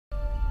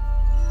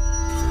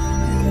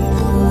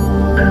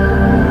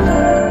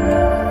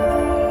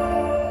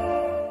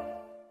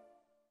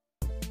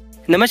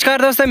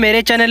नमस्कार दोस्तों,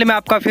 मेरे चैनल में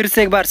आपका फिर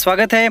से एक बार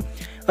स्वागत है।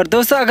 और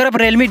दोस्तों, अगर आप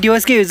Realme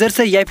डिवाइस के यूजर्स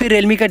है या फिर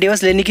Realme का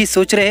डिवाइस लेने की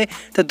सोच रहे हैं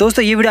तो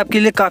दोस्तों ये वीडियो आपके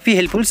लिए काफी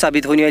हेल्पफुल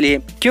साबित होने वाली है,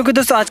 क्योंकि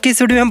दोस्तों आज की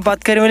इस वीडियो में हम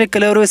बात करने वाले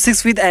ColorOS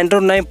 6 with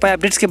Android 9 Pie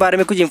updates के बारे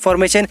में कुछ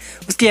इन्फॉर्मेशन,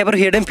 उसके यहाँ पर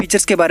हिडन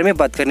फीचर्स के बारे में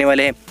बात करने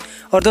वाले हैं।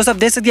 और दोस्तों आप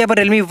देख सकते हैं यहाँ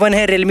पर Realme 1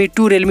 है, Realme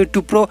 2, Realme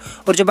 2 Pro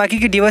और जो बाकी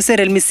की डिवाइस है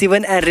Realme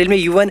C1 and Realme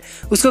U1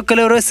 उसको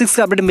ColorOS 6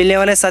 का अपडेट मिलने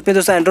वाला है। साथ में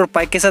दोस्तों Android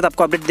Pie के साथ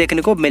आपको अपडेट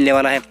देखने को मिलने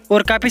वाला है।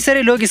 और काफी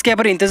सारे लोग इसके यहाँ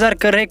पर इंतजार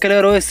कर रहे हैं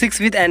ColorOS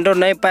 6 with Android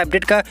 9 Pie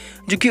update का,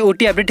 जो कि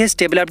OTA अपडेट है,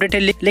 स्टेबल अपडेट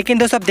है। लेकिन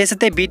दोस्तों आप देख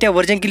सकते हैं बीटा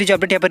वर्जन के लिए जो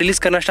अपडेट यहाँ पर रिलीज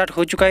करना स्टार्ट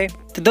हो चुका है।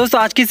 तो दोस्तों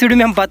आज की इस वीडियो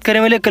में हम बात करने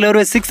वाले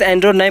ColorOS 6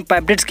 Android 9 Pie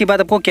अपडेट्स के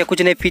बाद आपको क्या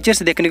कुछ नए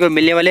फीचर्स देखने को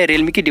मिलने वाले हैं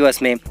Realme की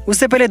डिवाइस में।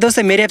 उससे पहले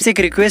दोस्तों मेरे आपसे एक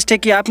रिक्वेस्ट है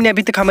कि आपने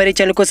अभी तक हमारे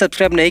चैनल को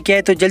सब्सक्राइब नहीं किया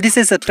है तो जल्दी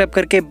से सब्सक्राइब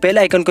करके बेल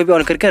आइकन को भी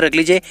ऑन करके रख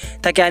लीजिए,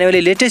 ताकि आने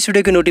वाली लेटेस्ट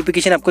वीडियो की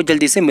नोटिफिकेशन आपको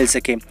जल्दी से मिल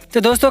सके।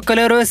 तो दोस्तों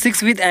ColorOS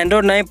 6 with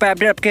Android 9 Pie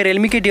update आपके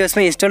Realme की डिवाइस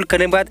में इंस्टॉल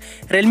करने के बाद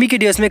Realme की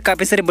डिवाइस में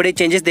काफी सारे बड़े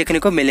चेंजेस देखने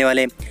को मिलने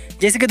वाले हैं।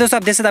 जैसे कि दोस्तों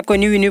आप देख सकते आपको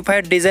न्यू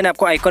यूनिफाइड डिजाइन,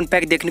 आपको आइकॉन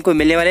पैक देखने को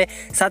मिलने वाले,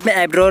 साथ में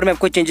ऐप ड्रॉअर में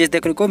आपको चेंजेस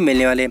देखने को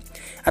मिलने वाले।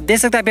 आप देख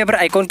सकते हैं आप यहाँ पर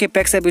आइकॉन के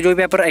पैक्स, जो भी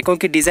यहाँ पर आइकॉन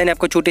की डिजाइन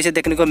आपको छोटे से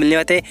देखने को मिलने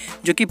वाले थे,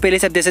 जो कि पहले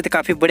से आप देख सकते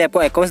काफी बड़े आपको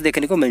आइकॉन्स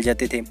देखने को मिल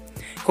जाते थे।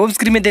 होम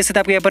स्क्रीन में देख सकते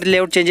आपको यहाँ पर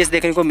लेआउट चेंजेस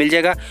देखने को मिल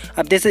जाएगा।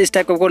 आप देख सकते इस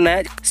टाइप का आपको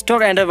नया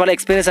स्टॉक एंड्रॉइड वाला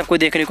एक्सपीरियंस आपको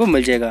देखने को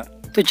मिल जाएगा।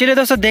 तो चलिए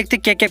दोस्तों देखते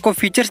क्या क्या आपको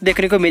फीचर्स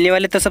देखने को मिलने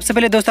वाले। तो सबसे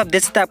पहले दोस्तों आप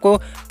देख सकते हैं आपको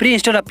प्री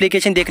इंस्टॉल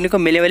एप्लीकेशन देखने को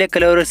मिलने वाले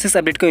ColorOS 6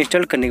 अपडेट को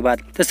इंस्टॉल करने के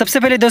बाद। तो सबसे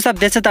पहले दोस्तों आप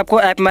देख सकते हैं आपको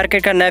ऐप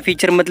मार्केट का नया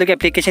फीचर मतलब कि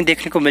एप्लीकेशन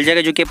देखने को मिल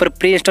जाएगा, जो कि यहाँ पर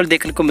प्री इंस्टॉल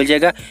देखने को मिल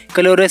जाएगा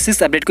ColorOS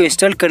 6 अपडेट को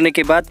इंस्टॉल करने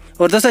के बाद।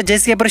 और दोस्तों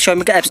जैसे यहाँ पर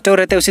Xiaomi का ऐप स्टोर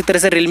रहता है, उसी तरह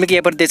से Realme के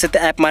यहाँ पर देख सकते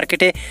हैं ऐप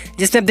मार्केट है,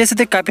 जिसमें आप देख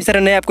सकते हैं काफी सारे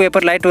नए आपको यहाँ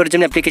पर लाइट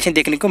वर्जन एप्लीकेशन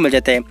देखने को मिल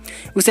जाता है।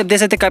 उसे आप देख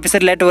सकते हैं काफी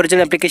सारे लाइट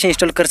वर्जन एप्लीकेशन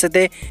इंस्टॉल कर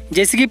सकते हैं।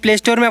 जैसे कि प्ले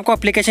स्टोर में आपको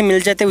एप्लीकेशन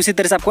मिल जाते हैं, उसी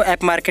तरह से आपको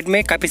ऐप मार्केट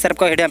में काफी सारे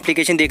आपको हिडन एप्लीकेशन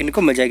देखने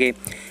को मिल जाएगा।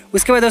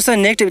 उसके बाद दोस्तों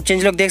नेक्स्ट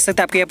चेंज लोग देख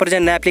सकते हैं आपके यहाँ पर जो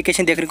नया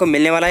एप्लीकेशन देखने को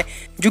मिलने वाला है,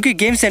 जो कि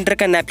गेम सेंटर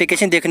का नया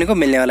एप्लीकेशन देखने को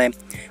मिलने वाला है।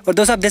 और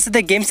दोस्तों आप देख सकते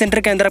हैं गेम सेंटर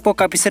के अंदर आपको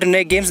काफी सारे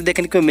नए गेम्स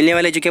देखने को मिलने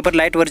वाले, जो कि यहाँ पर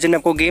लाइट वर्जन में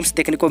आपको गेम्स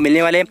देखने को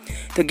मिलने वाले।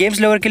 तो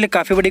गेम्स लवर के लिए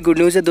काफी बड़ी गुड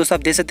न्यूज़ है दोस्तों।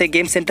 आप देख सकते हैं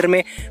गेम सेंटर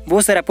में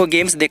बहुत सारे आपको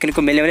गेम्स देखने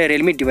को मिलने वाले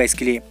Realme डिवाइस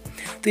के लिए।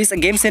 तो इस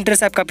गेम सेंटर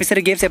से आप काफी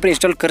सारे गेम्स यहाँ पर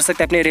इंस्टॉल कर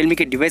सकते हैं अपने Realme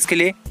के डिवाइस के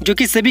लिए, जो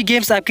कि सभी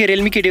गेम्स आपके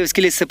Realme के डिवाइस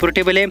के लिए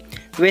सपोर्टेबल है।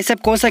 वैसे आप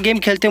कौन सा गेम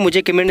खेलते हैं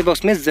मुझे कमेंट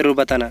बॉक्स में जरूर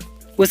बताना।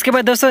 उसके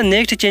बाद दोस्तों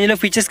नेक्स्ट चेंज लो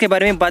फीचर्स के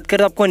बारे में बात करें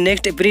तो आपको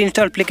नेक्स्ट प्री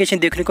इंस्टॉल एप्लीकेशन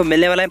देखने को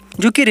मिलने वाला है,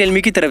 जो कि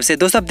Realme की तरफ से।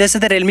 दोस्तों आप देख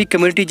सकते हैं Realme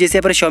कम्युनिटी जैसे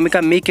यहाँ पर Xiaomi का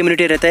Mi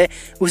कम्युनिटी रहता है,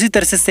 उसी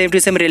तरह से same to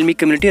same Realme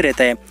community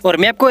रहता है। और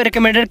मैं आपको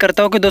रिकमेंडेड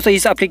करता हूँ कि दोस्तों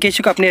इस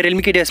एप्लीकेशन को अपने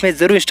Realme के डिवाइस में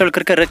जरूर इंस्टॉल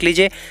करके रख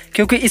लीजिए,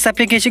 क्योंकि इस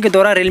एप्लीकेशन के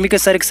द्वारा Realme के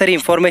सारी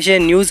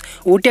इन्फॉर्मेशन, न्यूज़,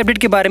 OTA अपडेट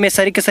के बारे में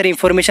सारी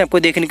इन्फॉर्मेशन आपको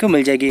देखने को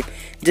मिल जाएगी।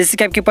 जैसे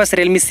कि आपके पास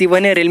Realme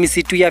C1 है, Realme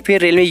C2 या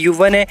फिर Realme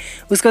U1 है।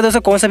 उसका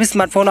दोस्तों कौन सा भी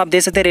स्मार्टफोन आप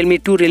देख सकते हैं Realme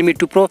 2, Realme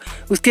 2 Pro,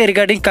 उसके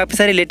रिगार्डिंग काफी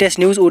सारे लेटेस्ट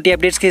न्यूज़, OTA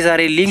अपडेट्स के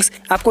सारे लिंक्स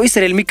आपको इस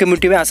Realme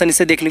कम्युनिटी में आसानी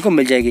से देखने को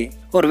मिल जाएगी।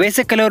 और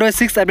वैसे ColorOS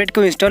 6 अपडेट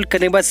को इंस्टॉल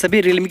करने के बाद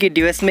सभी Realme के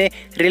डिवाइस में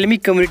Realme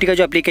कम्युनिटी का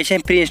जो एप्लीकेशन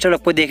प्री इंस्टॉल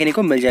आपको देखने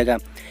को मिल जाएगा।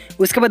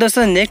 उसके बाद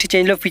दोस्तों नेक्स्ट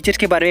चेंज लो फीचर्स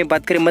के बारे में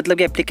बात करें, मतलब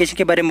कि एप्लीकेशन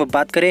के बारे में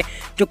बात करें,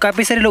 जो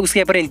काफी सारे लोग उसके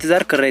यहाँ पर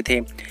इंतजार कर रहे थे।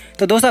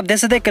 तो दोस्तों आप देख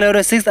सकते हैं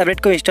ColorOS 6 अपडेट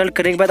को इंस्टॉल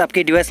करने के बाद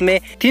आपके डिवाइस में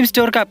थीम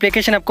स्टोर का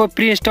एप्लीकेशन आपको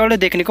प्री इंस्टॉल्ड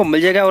देखने को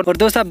मिल जाएगा। और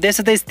दोस्तों आप देख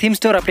सकते हैं इस थीम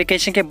स्टोर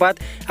एप्लीकेशन के बाद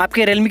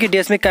आपके Realme के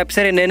डिवाइस में काफी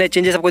सारे नए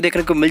चेंजेस आपको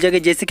देखने को मिल जाएंगे।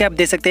 जैसे कि आप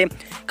देख सकते हैं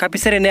काफी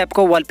सारे नए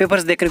आपको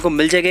वॉलपेपर्स देखने को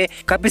मिल जाएंगे,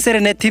 काफी सारे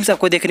नए थीम्स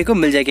आपको देखने को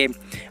मिल जाएंगे।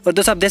 और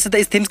दोस्तों आप देख सकते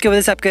हैं इस थीम्स की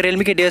वजह से आपके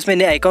Realme के डिवाइस में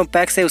नए आइकॉन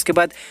पैक्स है, उसके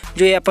बाद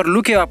जो यहाँ पर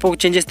लुक है आपको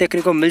चेंजेस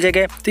देखने को मिल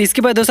जाएगा। तो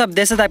इसके बाद दोस्तों आप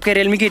देख सकते हैं आपके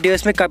Realme के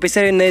डिवाइस में काफी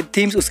सारे नए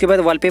थीम्स, उसके बाद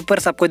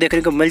वॉलपेपर्स आपको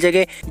देखने को मिल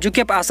जाएंगे, जो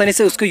कि आप आसानी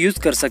से उसको यूज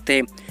कर सकते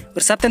हैं।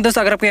 और साथ में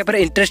दोस्तों अगर आपको यहाँ पर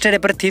इंटरेस्टेड है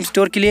पर थीम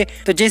स्टोर के लिए,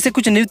 तो जैसे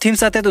कुछ न्यू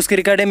थीम्स आते हैं तो उसके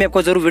रिगार्डिंग मैं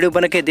आपको जरूर वीडियो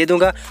बना के दे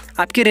दूंगा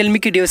आपके Realme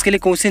के डिवाइस के लिए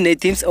कौन सी नई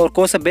थीम्स और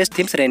कौन सा बेस्ट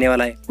थीम्स रहने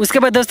वाला है। उसके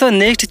बाद दोस्तों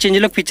नेक्स्ट चेंज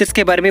लॉक फीचर्स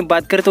के बारे में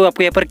बात करें तो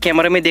आपको यहाँ पर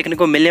कैमरा में देखने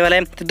को मिलने वाला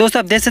है। तो दोस्तों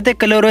आप देख सकते हैं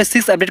ColorOS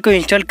 6 अपडेट को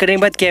इंस्टॉल करने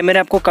के बाद कैमरा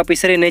आपको काफी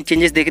सारे नए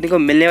चेंजेस देखने को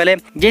मिलने वाले हैं।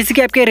 जैसे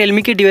कि आपके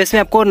Realme के डिवाइस में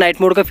आपको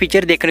नाइट मोड का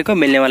फीचर देखने को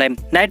मिलने वाला है।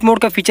 नाइट मोड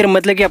का फीचर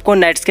मतलब कि आपको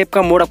नाइटस्केप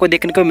का मोड आपको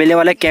देखने को मिलने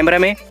वाला है कैमरा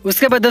में।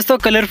 उसके बाद दोस्तों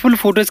कलरफुल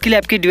फोटोज के लिए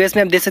आपके डिवाइस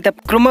में आप देख सकते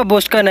हैं क्रोमा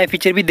बूस्ट का नया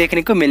फीचर भी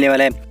देखने को मिलने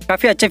वाला है।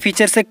 काफी अच्छा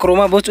फीचर है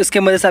क्रोमा बूस्ट, उसके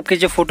मदद से आपके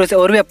जो फोटोज है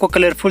और भी आपको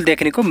कलरफुल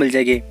देखने को मिल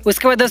जाएगी।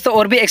 उसके बाद दोस्तों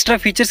और भी एक्स्ट्रा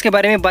फीचर्स के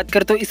बारे में बात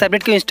करें तो इस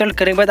अपडेट को इंस्टॉल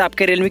करने के बाद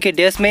आपके Realme के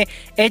डिवाइस में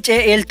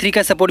HAL3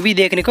 का सपोर्ट भी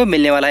देखने को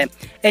मिलने वाला है।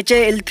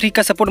 HAL3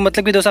 का सपोर्ट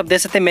मतलब कि दोस्तों आप देख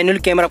सकते हैं मैनुअल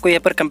कैमरा आपको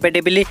यहाँ पर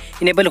कंपेटेबली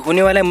इनेबल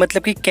होने वाला है,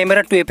 मतलब कि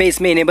कैमरा 2A पे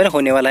इसमें इनेबल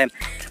होने वाला है,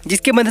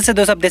 जिसकी मदद से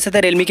दोस्तों आप देख सकते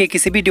हैं Realme के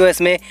किसी भी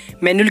डिवाइस में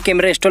मैनुअल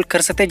कैमरा इंस्टॉल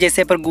कर सकते हैं,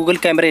 जैसे पर गूगल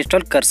कैमरा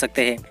इंस्टॉल कर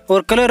सकते हैं।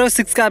 और ColorOS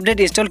 6 का अपडेट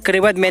इंस्टॉल करने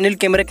के बाद मैनुअल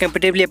कैमरा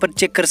कंपेटेबली पर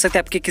चेक कर सकते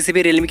हैं आपके किसी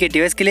भी Realme के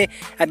डिवाइस के लिए।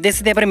 आप देख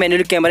सकते हैं पर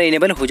मैनुअल कैमरा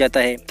इनेबल हो जाता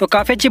है। तो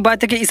काफी अच्छी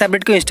बात है कि इस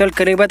अपडेट को इंस्टॉल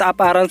करने के बाद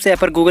आप आराम से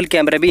यहाँ पर गूगल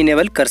कैमरा भी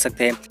इनेबल कर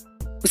सकते हैं।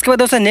 उसके बाद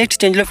दोस्तों नेक्स्ट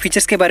चेंज लॉक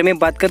फीचर्स के बारे में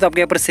बात करें तो आपको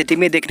यहाँ पर सेटिंग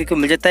में देखने को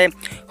मिल जाता है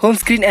home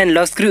screen and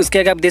lock screen. उसके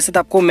आगे आप देख सकते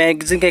हैं आपको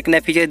मैगजीन का एक नया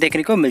फीचर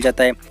देखने को मिल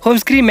जाता है। होम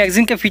स्क्रीन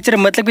मैगजीन का फीचर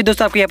मतलब कि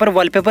दोस्तों आपको यहाँ पर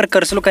वॉलपेपर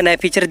कर्सर का नया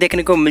फीचर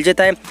देखने को मिल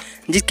जाता है,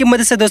 जिसकी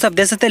मदद से दोस्तों आप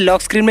देख सकते हैं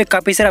लॉक स्क्रीन में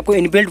काफी सारे आपको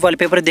इनबिल्ट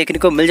वॉलपेपर देखने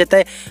को मिल जाता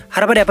है।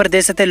 हर बार यहाँ पर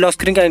देख सकते हैं लॉक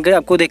स्क्रीन का एंगल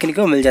आपको देखने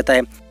को मिल जाता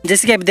है।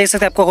 जैसे कि आप देख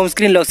सकते हैं आपको होम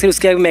स्क्रीन लॉक स्क्रीन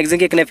उसके आगे मैगजीन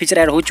का एक नया फीचर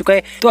ऐड हो चुका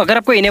है। तो अगर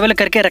आपको इनेबल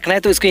करके रखना है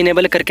तो इसको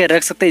इनेबल करके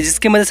रख सकते हैं,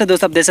 जिसकी मदद से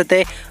दोस्तों आप देख सकते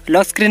हैं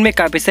लॉक स्क्रीन में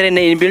काफी सारे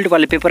नए इनबिल्ट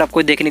वॉलपेपर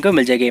आपको देखने को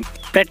मिल जाएंगे।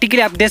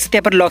 प्रैक्टिकली आप देख सकते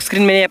हैं यहाँ पर लॉक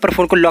स्क्रीन में यहाँ पर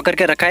फोन को लॉक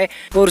करके रखा है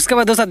और उसके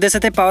बाद दोस्तों आप देख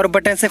सकते हैं पावर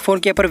बटन से फोन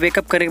के यहाँ पर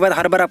वेकअप करने के बाद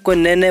हर बार आपको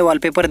नए नए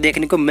वॉलपेपर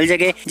देखने को मिल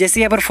जाएंगे। जैसे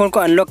यहाँ पर फोन को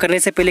अनलॉक करने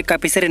से पहले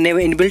काफी सारे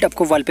नए इनबिल्ट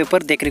आपको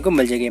वॉलपेपर देखने को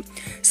मिल जाएंगे।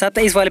 साथ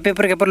ही इस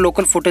वॉलपेपर के ऊपर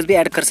लोकल फोटोज भी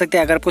ऐड कर सकते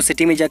हैं। अगर आपको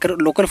सिटी में जाकर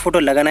लोकल फोटो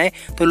लगाना है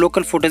तो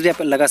लोकल फोटोज भी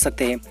आप लगा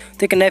सकते हैं।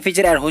 तो एक नया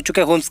फीचर ऐड हो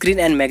चुका है होम स्क्रीन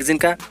एंड मैगजीन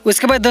का।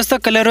 उसके बाद दोस्तों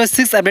ColorOS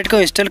 6 अपडेट को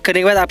इंस्टॉल करने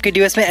के बाद आपके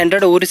डिवाइस में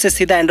एंड्रॉइड ओरिस से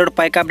सीधा एंड्रॉइड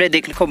पाई का अपडेट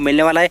देखने को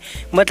मिलने वाला है।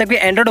 मतलब कि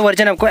एंड्रॉइड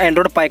वर्जन आपको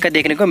एंड्रॉइड पाई का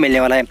देखने को मिलने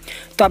वाला है।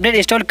 तो अपडेट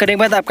इंस्टॉल करने के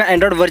बाद आपका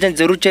एंड्रॉइड वर्जन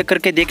जरूर चेक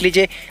करके देख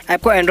लीजिए,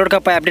 आपको एंड्रॉइड का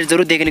पाई अपडेट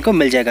जरूर देखने को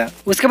मिल जाएगा।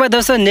 उसके बाद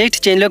दोस्तों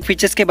नेक्स्ट चेंज लॉक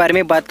फीचर्स के बारे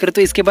में बात करें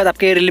तो इसके बाद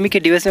आपके Realme के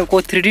डिवाइस में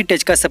आपको 3D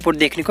टच का सपोर्ट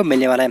देखने को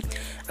मिलने वाला है।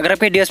 अगर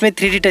आपके डिवाइस में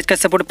 3D टच का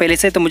सपोर्ट पहले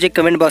से तो मुझे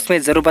कमेंट बॉक्स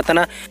में जरूर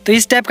बताना। तो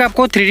इस टाइप का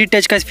आपको 3D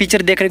टच का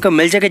फीचर देखने को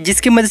मिल जाएगा,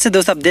 जिसकी मदद से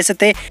दोस्तों आप देख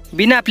सकते हैं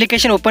बिना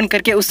एप्लीकेशन ओपन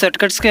करके उस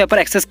शॉर्टकट्स के ऊपर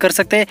एक्सेस कर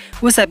सकते हैं,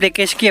 उस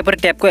एप्लीकेशन के ऊपर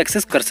टैब को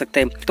एक्सेस कर सकते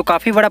हैं। तो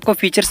काफी बड़ा आपको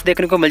फीचर्स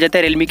देखने को मिल जाता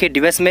है Realme के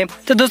डिवाइस में।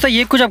 तो दोस्तों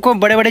ये कुछ आपको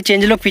बड़े बड़े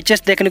चेंज लॉक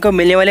फीचर्स देखने को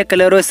मिलने वाले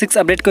ColorOS 6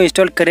 अपडेट को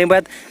इंस्टॉल करने के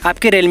बाद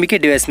आपके Realme के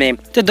डिवाइस में।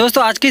 तो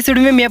दोस्तों आज की इस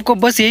वीडियो में मैं आपको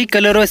बस यही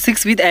ColorOS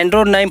 6 with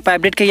Android 9 pi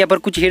update के यहाँ पर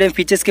कुछ हिडन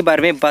फीचर्स के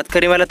बारे में बात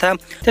करने वाला था।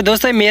 तो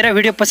दोस्तों मेरा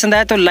वीडियो पसंद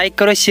आया तो लाइक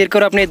करो, शेयर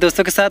करो अपने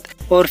दोस्तों के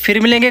साथ और फिर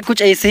मिलेंगे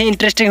कुछ ऐसे ही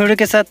इंटरेस्टिंग वीडियो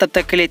के साथ। तब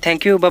तक के लिए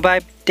thank you, bye bye,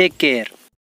 take care.